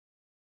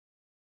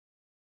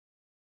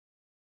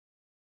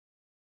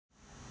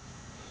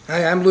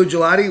Hi, I'm Lou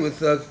Gelati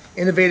with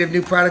innovative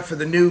new product for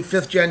the new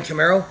 5th Gen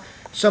Camaro.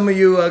 Some of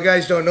you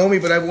guys don't know me,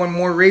 but I've won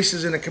more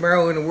races in a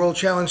Camaro in the World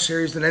Challenge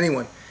Series than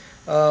anyone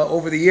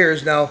over the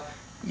years. Now,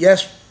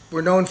 yes,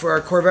 we're known for our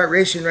Corvette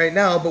racing right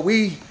now, but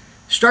we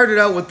started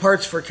out with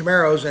parts for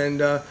Camaros,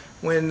 and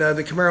when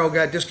the Camaro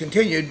got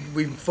discontinued,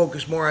 we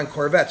focused more on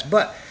Corvettes.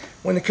 But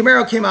when the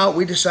Camaro came out,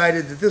 we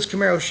decided that this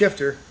Camaro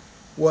shifter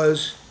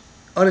was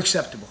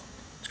unacceptable.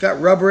 It's got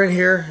rubber in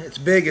here, it's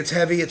big, it's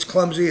heavy, it's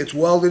clumsy, it's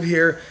welded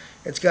here.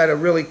 It's got a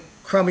really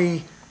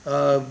crummy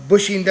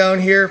bushing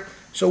down here.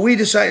 So we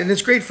decided, and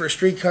it's great for a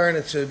street car, and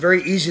it's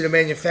very easy to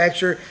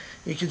manufacture.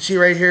 You can see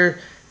right here,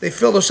 they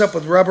fill this up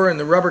with rubber, and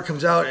the rubber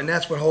comes out, and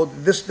that's what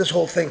this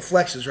whole thing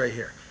flexes right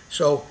here.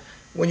 So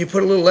when you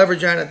put a little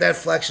leverage on it, that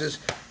flexes.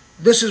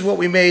 This is what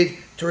we made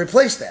to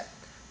replace that.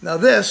 Now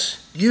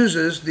this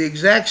uses the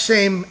exact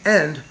same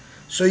end,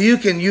 so you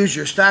can use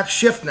your stock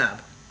shift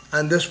knob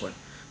on this one.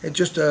 It's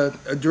just a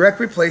direct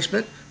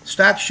replacement,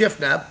 stock shift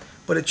knob,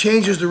 but it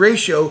changes the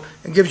ratio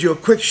and gives you a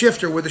quick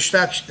shifter with a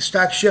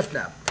stock shift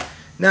knob.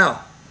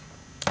 Now,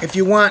 if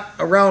you want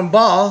a round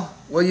ball,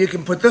 well, you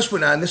can put this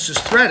one on. This is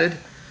threaded,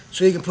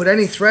 so you can put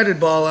any threaded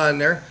ball on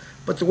there.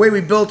 But the way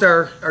we built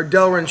our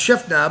Delrin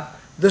shift knob,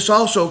 this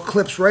also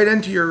clips right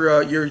into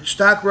your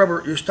stock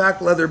rubber, your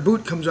stock leather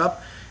boot comes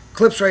up,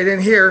 clips right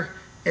in here,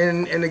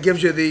 and it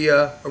gives you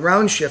the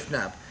round shift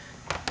knob.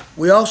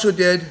 We also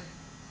did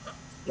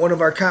one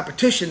of our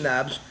competition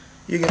knobs.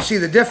 You can see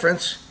the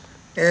difference.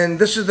 And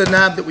this is the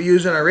knob that we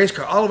use in our race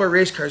car. All of our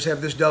race cars have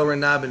this Delrin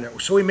knob in there.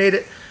 So we made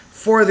it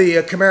for the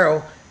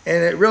Camaro,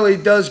 and it really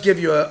does give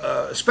you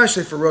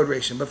especially for road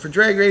racing, but for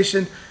drag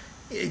racing,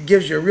 it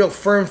gives you a real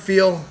firm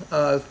feel,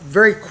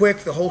 very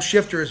quick. The whole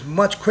shifter is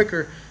much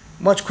quicker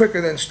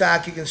than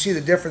stock. You can see the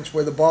difference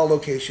where the ball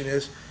location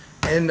is.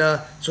 And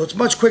so it's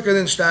much quicker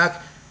than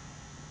stock.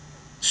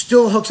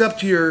 Still hooks up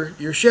to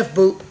your shift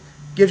boot,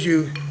 gives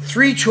you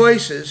 3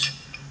 choices.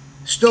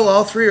 Still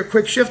all 3 are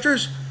quick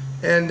shifters,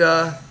 and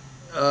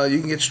you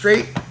can get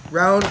straight,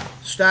 round,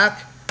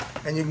 stock,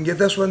 and you can get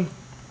this one,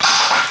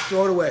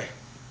 throw it away.